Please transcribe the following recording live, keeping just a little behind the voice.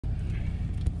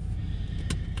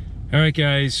All right,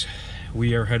 guys,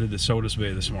 we are headed to SODUS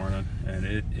Bay this morning, and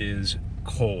it is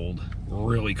cold,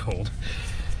 really cold.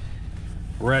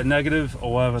 We're at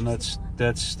 -11.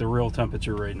 That's the real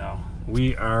temperature right now.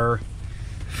 We are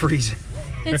freezing.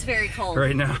 It's very cold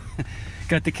right now.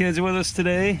 Got the kids with us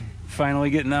today. Finally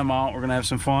getting them out. We're gonna have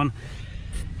some fun.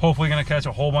 Hopefully gonna catch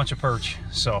a whole bunch of perch.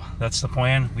 So that's the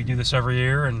plan. We do this every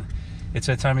year, and it's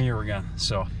that time of year again.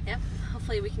 So yep.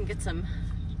 Hopefully we can get some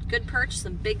good perch,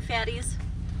 some big fatties.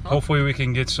 Hopefully we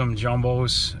can get some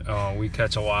jumbos. We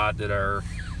catch a lot that are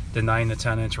the 9 to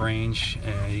 10 inch range,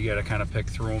 and you got to kind of pick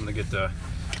through them to get the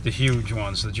huge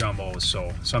ones, the jumbos.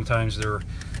 So sometimes they're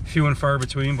few and far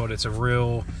between, but it's a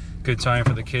real good time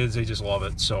for the kids. They just love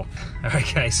it. So, all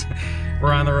right, guys,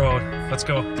 we're on the road. Let's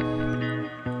go.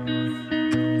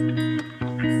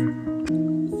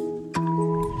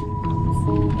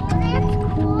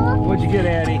 What'd you get,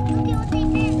 Addie?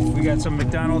 We got some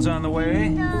McDonald's on the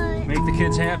way. Make the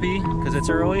kids happy because it's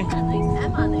early. At least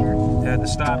M on there. Had to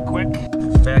stop quick.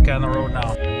 Back on the road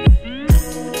now.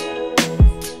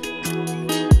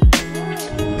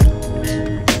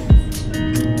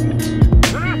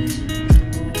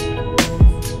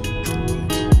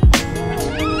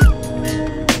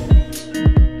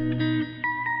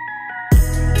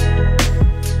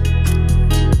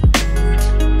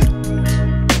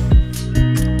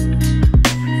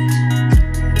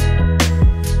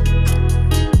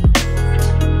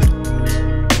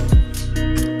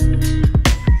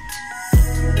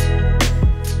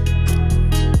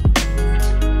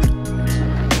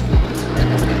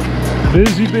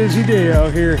 Busy day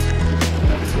out here.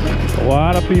 A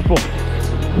lot of people. I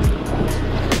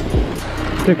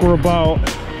think we're about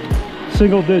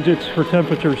single digits for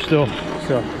temperature still.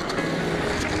 So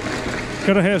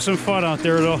gonna have some fun out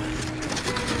there though.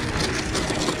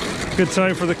 Good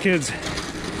time for the kids.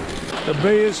 The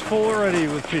bay is full already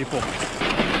with people.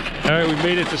 All right, we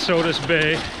made it to SODUS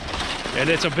Bay, and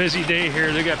it's a busy day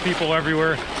here. They got people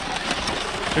everywhere.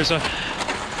 There's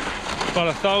about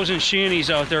 1,000 shanties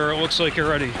out there, it looks like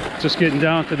already. Just getting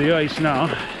down to the ice now.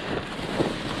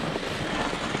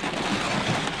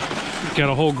 Got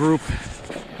a whole group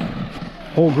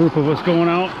of us going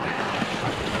out.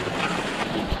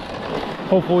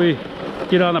 Hopefully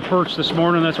get on the perch this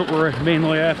morning. That's what we're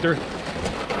mainly after.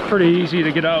 Pretty easy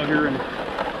to get out here and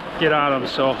get on them,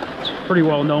 so it's pretty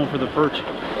well known for the perch.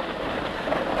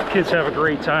 Kids have a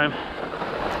great time.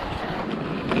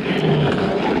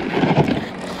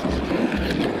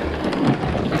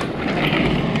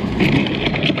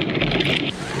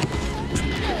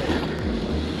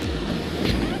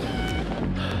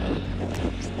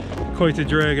 Quite the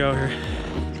drag out here.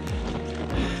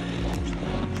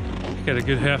 Got a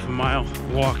good half a mile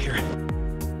walk here.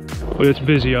 But it's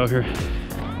busy out here.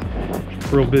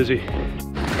 Real busy.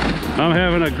 I'm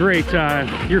having a great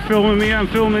time. You're filming me, I'm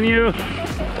filming you.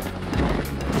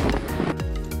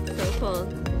 So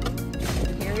cold.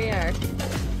 Here we are.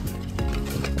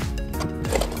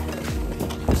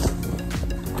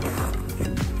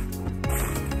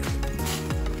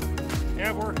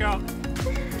 Yeah, workout.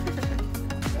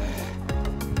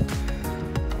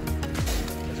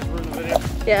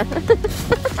 Yeah.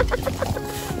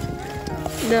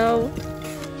 No.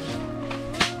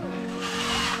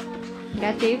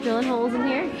 Got Dave drilling holes in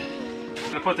here.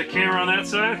 I'm gonna put the camera on that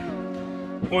side.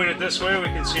 Point it this way, we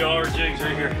can see all our jigs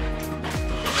right here.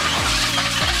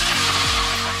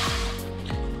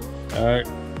 All right.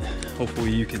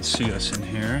 Hopefully you can see us in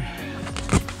here.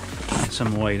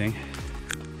 Some lighting.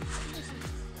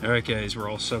 All right, guys, we're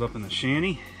all set up in the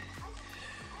shanty.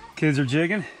 Kids are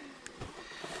jigging.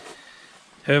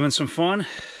 Having some fun.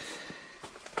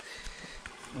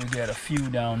 We got a few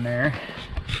down there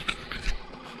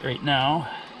right now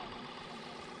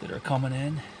that are coming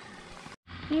in.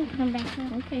 You can come back here.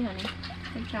 Okay, honey.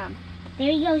 Good job.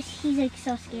 There he goes. He's like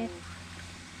so scared.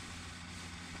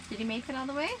 Did he make it all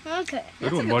the way? Okay.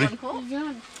 Good one, buddy. He's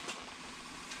on.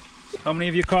 How many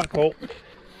have you caught, Colt?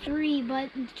 3,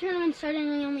 but the tournament's starting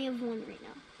and we only have 1 right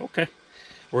now. Okay.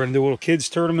 We're gonna do a little kids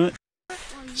tournament.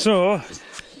 So,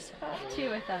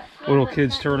 Two, I thought. little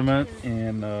kids tournament,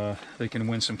 and they can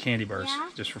win some candy bars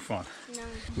just for fun. No.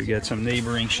 We got some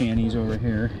neighboring shanties over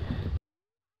here.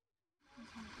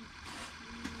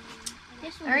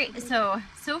 All right,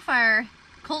 so far,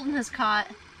 Colton has caught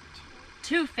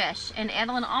 2 fish, and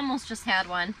Adeline almost just had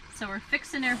one. So we're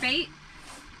fixing our bait,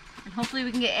 and hopefully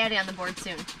we can get Addie on the board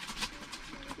soon.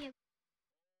 Yep.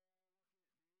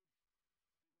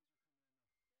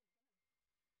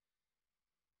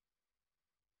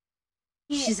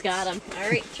 She's got him. All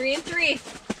right, 3 and 3.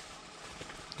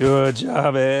 Good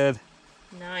job, Ed.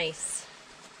 Nice.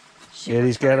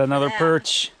 Eddie's got another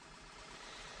perch.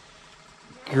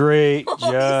 Great Oh,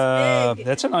 job. big.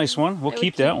 That's a nice one. We'll I would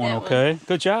keep that keep one, that okay?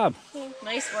 Good job.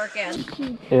 Nice work, Ed.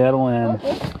 Adeline,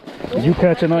 did you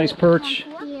catch a nice perch?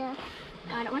 Yeah.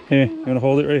 Got it one. Here, you want to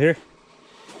hold it right here?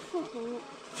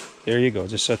 There you go.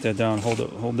 Just set that down. Hold it.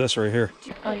 Hold this right here.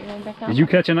 Oh, you're going back down? Did you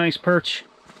catch a nice perch?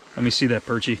 Let me see that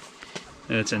perchy.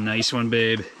 That's a nice one,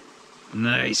 babe.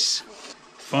 Nice.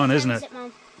 Fun, isn't it?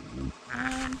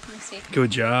 Let me see. Good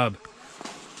job.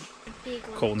 Big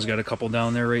one. Colton's got a couple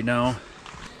down there right now.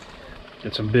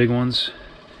 Got some big ones.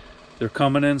 They're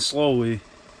coming in slowly.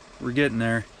 We're getting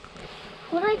there.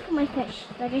 Where do I put my fish?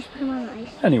 Did I just put them on the ice?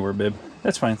 Anywhere, babe.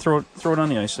 That's fine. Throw it on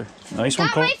the ice there. Nice one,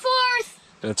 Got Colt. my fourth!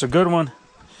 That's a good one.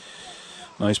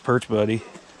 Nice perch, buddy.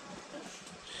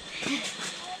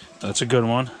 That's a good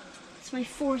one. It's my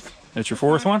fourth. That's your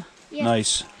fourth one? Yeah.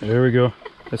 Nice. There we go.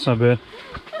 That's not bad.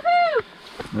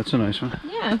 That's a nice one.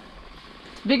 Yeah.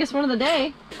 Biggest one of the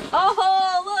day.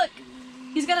 Oh, look!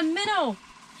 He's got a minnow.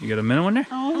 You got a minnow in there?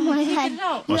 Oh my Take god. it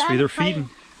out. Must be have they're a fire. feeding.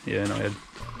 Yeah, no, Ed.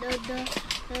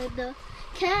 The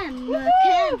camera,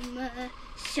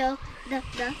 show the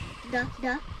camera.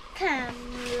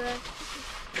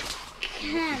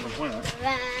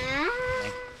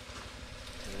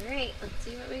 Alright, let's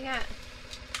see what we got.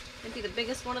 Might be the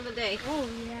biggest one of the day. Oh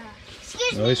yeah.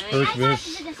 Excuse me. Nice perch, I babe. thought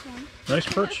you did this one. Nice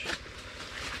perch.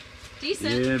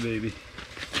 Decent. Yeah, baby.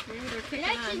 Maybe they're It kicking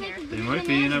actually on makes here. a They good might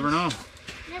be, you never know.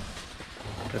 Yep.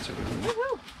 That's a good one.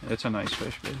 Woohoo! That's a nice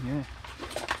fish, babe. Yeah.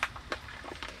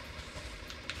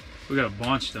 We got a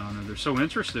bunch down there. They're so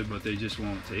interested, but they just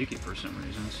won't take it for some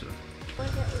reason. So.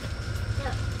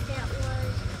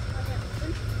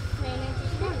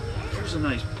 There's a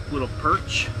nice little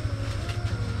perch.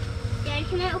 Dad,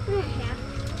 can I open it in half?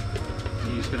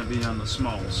 He's gonna be on the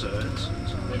small side. So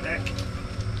he's on the neck.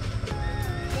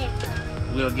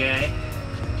 There. Little guy.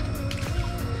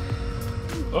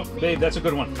 Oh, babe, that's a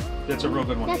good one. That's a real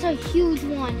good one. That's a huge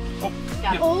one. Oh,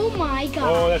 Got it. Oh my god.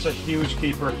 oh, that's a huge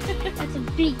keeper. That's a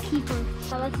big keeper.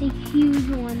 So that's a huge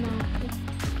one now.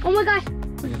 Oh my gosh.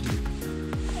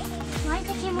 Why is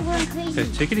the camera going crazy?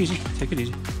 Okay, take it easy. Take it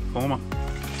easy. Pull him up.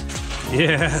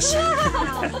 Yes.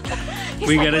 He's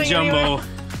We not got a going jumbo.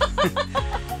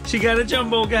 She got a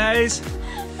jumbo, guys.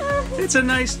 It's a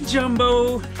nice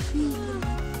jumbo. Okay,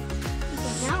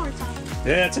 now we're talking.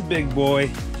 That's a big boy.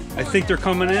 I think they're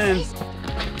coming in.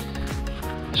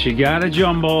 She got a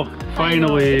jumbo,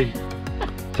 finally.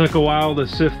 Took a while to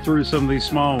sift through some of these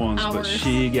small ones, but Hours.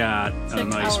 she got a Took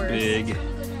nice hours. big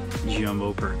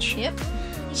jumbo perch. Yep.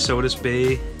 SODUS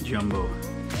Bay jumbo.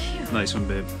 Nice one,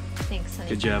 babe. Thanks, honey.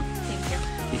 Good job.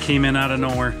 Thank you. You came in out of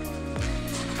nowhere.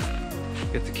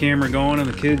 Get the camera going and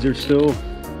the kids are still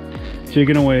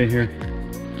jigging away here.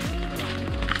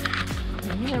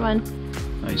 Another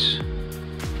one. Nice.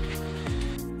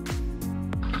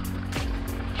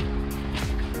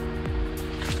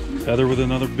 Feather with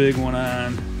another big one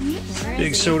on. Where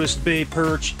Big is he? SODUS Bay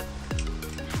perch.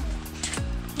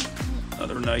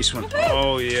 Another nice one.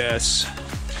 Oh yes.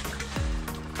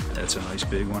 That's a nice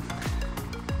big one.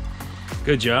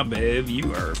 Good job, babe.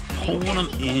 You are pulling them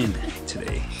in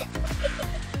today.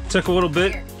 Took a little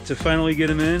bit to finally get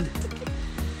them in.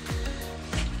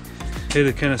 Had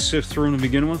to kind of sift through them to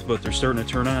begin with, but they're starting to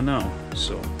turn on now.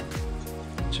 So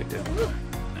check that one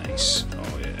out. Nice.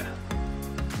 Oh yeah.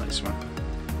 Nice one.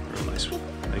 Real nice one.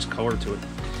 Nice color to it.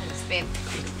 Thanks, babe.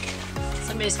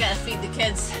 Somebody's got to feed the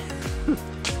kids.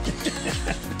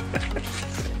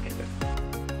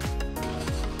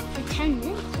 For 10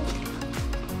 minutes.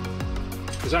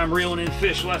 Because I'm reeling in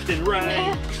fish left and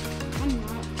right. I'm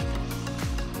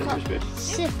not. There's fish.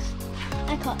 6.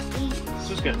 I caught 8. This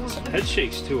has got some head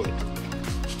shakes to it.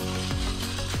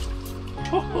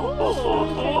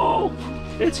 Oh,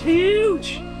 it's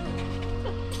huge.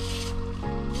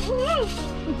 What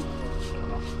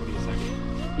do you think?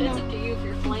 It's up to you if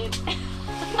you're flying.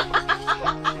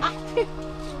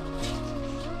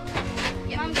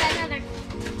 Mom got another.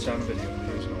 It's on video.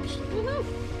 Video's most. Woohoo!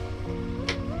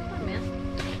 Come on, man.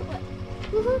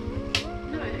 Woohoo.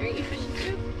 No, aren't you fishing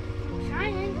too?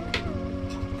 Trying.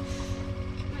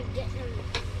 I'm getting them.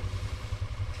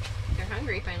 You're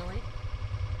hungry finally.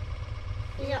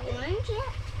 Is that orange yet?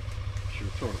 Sure,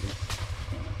 throw it in.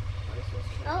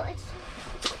 Oh, it's.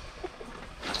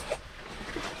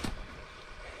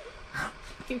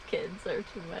 You kids are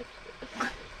too much.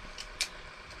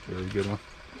 Very good one.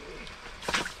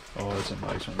 Oh, that's a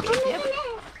nice one. Yep.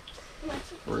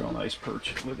 Real nice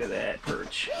perch. Look at that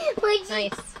perch.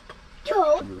 Nice.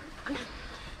 Go.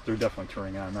 They're definitely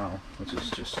turning on now, which is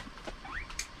just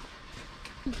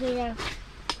Yeah.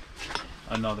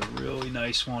 another really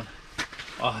nice one.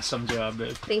 Awesome job,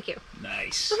 babe. Thank you.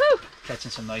 Nice. Woohoo!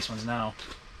 Catching some nice ones now.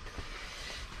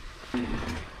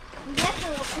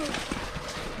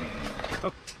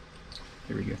 Oh,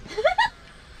 here we go.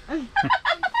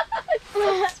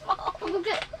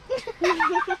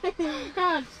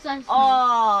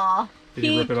 Oh. Did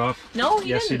he rip it off? No, he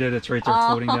yes, didn't. he did. It's right there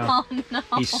floating down. No.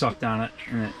 He sucked on it.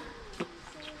 And it...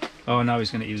 Oh, now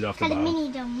he's going to eat it off the bottom.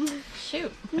 Mini dome.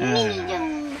 Shoot. Mini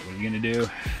dome. What are you going to do?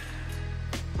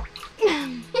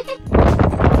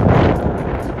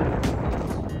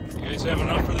 You guys have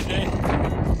enough for the day?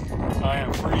 I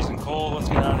am freezing cold. Let's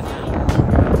get out of here.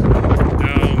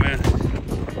 Oh, man.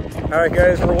 All right,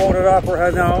 guys, we're loaded up. We're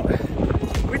heading out.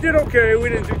 We did okay. We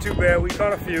didn't do too bad. We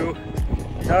caught a few.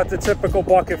 Not the typical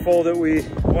bucket full that we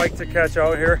like to catch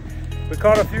out here. We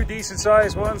caught a few decent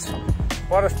sized ones. A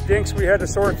lot of dinks we had to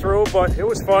sort through, but it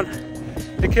was fun.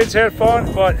 The kids had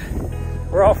fun, but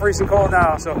we're all freezing cold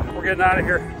now, so we're getting out of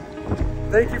here.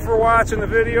 Thank you for watching the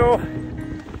video.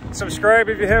 Subscribe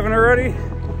if you haven't already.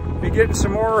 Be getting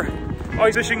some more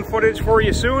ice fishing footage for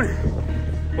you soon.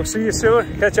 We'll see you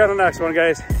soon. Catch you on the next one,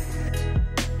 guys.